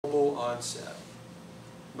onset.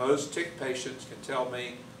 Most tick patients can tell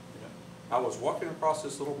me, I was walking across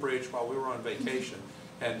this little bridge while we were on vacation,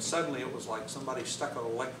 and suddenly it was like somebody stuck an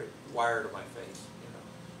electric wire to my face,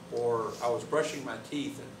 or I was brushing my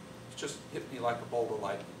teeth and it just hit me like a bolt of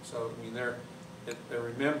lightning. So I mean, they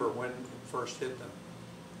remember when it first hit them.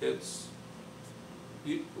 It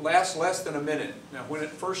lasts less than a minute. Now, when it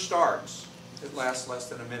first starts, it lasts less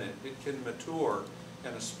than a minute. It can mature,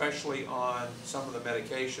 and especially on some of the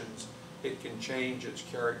medications, it can change its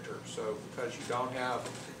character. So because you don't have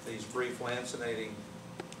these brief lancinating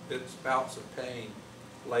bouts of pain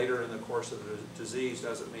later in the course of the disease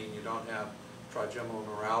doesn't mean you don't have trigeminal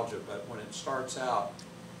neuralgia, but when it starts out,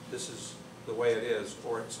 this is the way it is,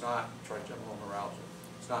 or it's not trigeminal neuralgia.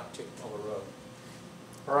 It's not tic Douloureux.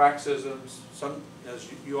 Paroxysms, as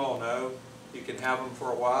you all know, you can have them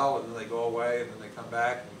for a while and then they go away and then they come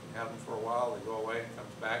back, and you can have them for a while, they go away and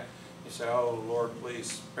comes back. You say, oh Lord,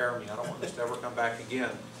 please spare me, I don't want this to ever come back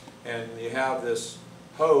again. And you have this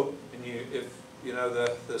hope, and if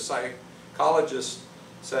the psychologists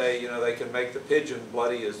say they can make the pigeon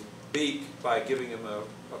bloody his beak by giving him a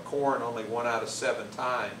corn only 1 out of 7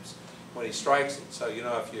 times when he strikes it. So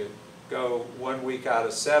if you go 1 week out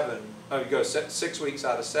of 7, you go 6 weeks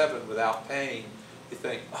out of 7 without pain, you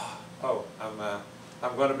think, oh,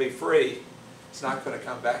 I'm going to be free. It's not going to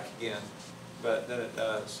come back again, but then it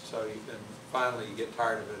does. So finally you get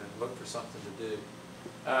tired of it and look for something to do.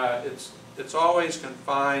 It's always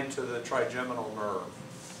confined to the trigeminal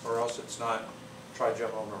nerve, or else it's not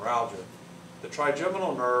trigeminal neuralgia. The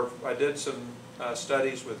trigeminal nerve, I did some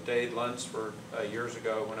studies with Dave Lunsford years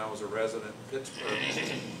ago when I was a resident in Pittsburgh,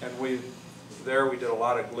 and we did a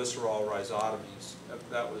lot of glycerol rhizotomies.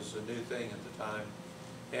 That was a new thing at the time.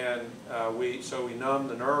 And so we numbed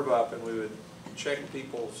the nerve up, and we would check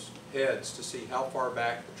people's heads to see how far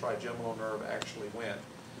back the trigeminal nerve actually went.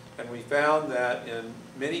 And we found that in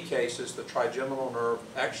many cases the trigeminal nerve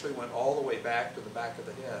actually went all the way back to the back of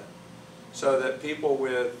the head. So that people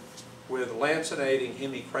with lancinating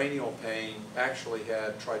hemicranial pain actually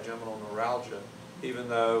had trigeminal neuralgia, even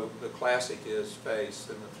though the classic is face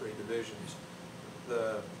in the 3 divisions.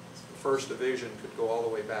 The first division could go all the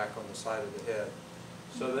way back on the side of the head.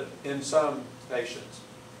 So that in some patients,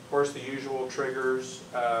 of course the usual triggers,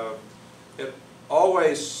 it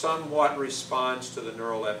always somewhat responds to the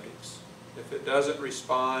neuroleptics. If it doesn't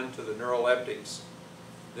respond to the neuroleptics,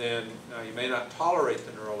 then you may not tolerate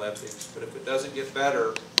the neuroleptics, but if it doesn't get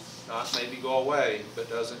better, not maybe go away, but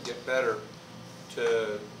doesn't get better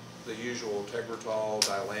to the usual Tegretol,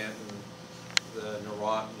 Dilantin, the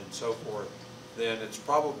Neurontin, and so forth, then it's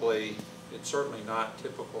certainly not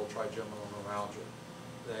typical trigeminal neuralgia.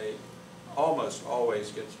 They almost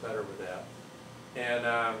always gets better with that.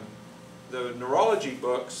 And the neurology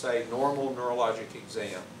books say normal neurologic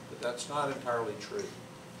exam, but that's not entirely true.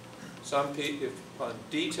 Some people, if on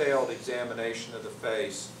detailed examination of the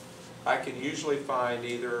face, I can usually find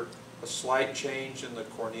either a slight change in the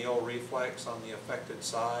corneal reflex on the affected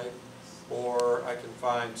side, or I can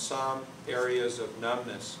find some areas of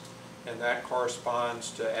numbness, and that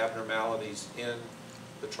corresponds to abnormalities in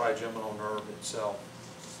the trigeminal nerve itself.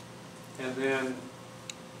 And then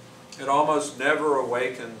it almost never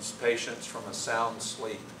awakens patients from a sound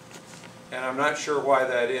sleep. And I'm not sure why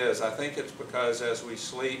that is. I think it's because as we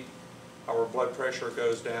sleep, our blood pressure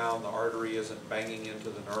goes down, the artery isn't banging into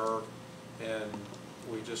the nerve, and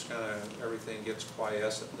we just kind of, everything gets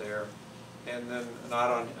quiescent there. And then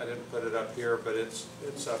I didn't put it up here, but it's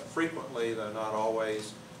frequently, though not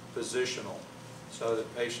always, positional. So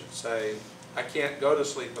that patients say, I can't go to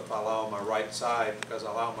sleep if I lie on my right side, because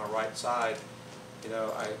I lie on my right side,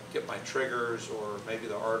 I get my triggers, or maybe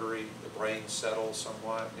the artery, the brain settles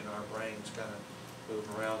somewhat, our brains kind of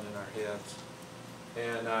move around in our heads.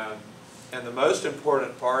 And the most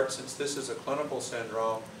important part, since this is a clinical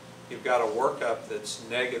syndrome, you've got a workup that's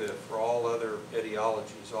negative for all other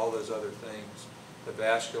etiologies, all those other things, the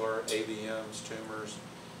vascular, AVMs, tumors.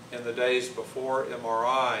 In the days before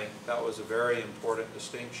MRI, that was a very important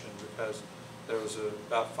distinction, because there was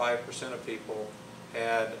about 5% of people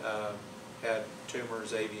had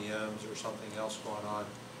tumors, AVMs, or something else going on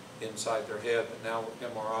inside their head. But now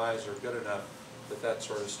MRIs are good enough that that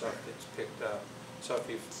sort of stuff gets picked up. So if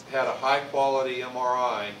you've had a high quality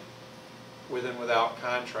MRI with and without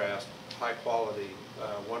contrast, high quality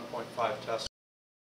 1.5 Tesla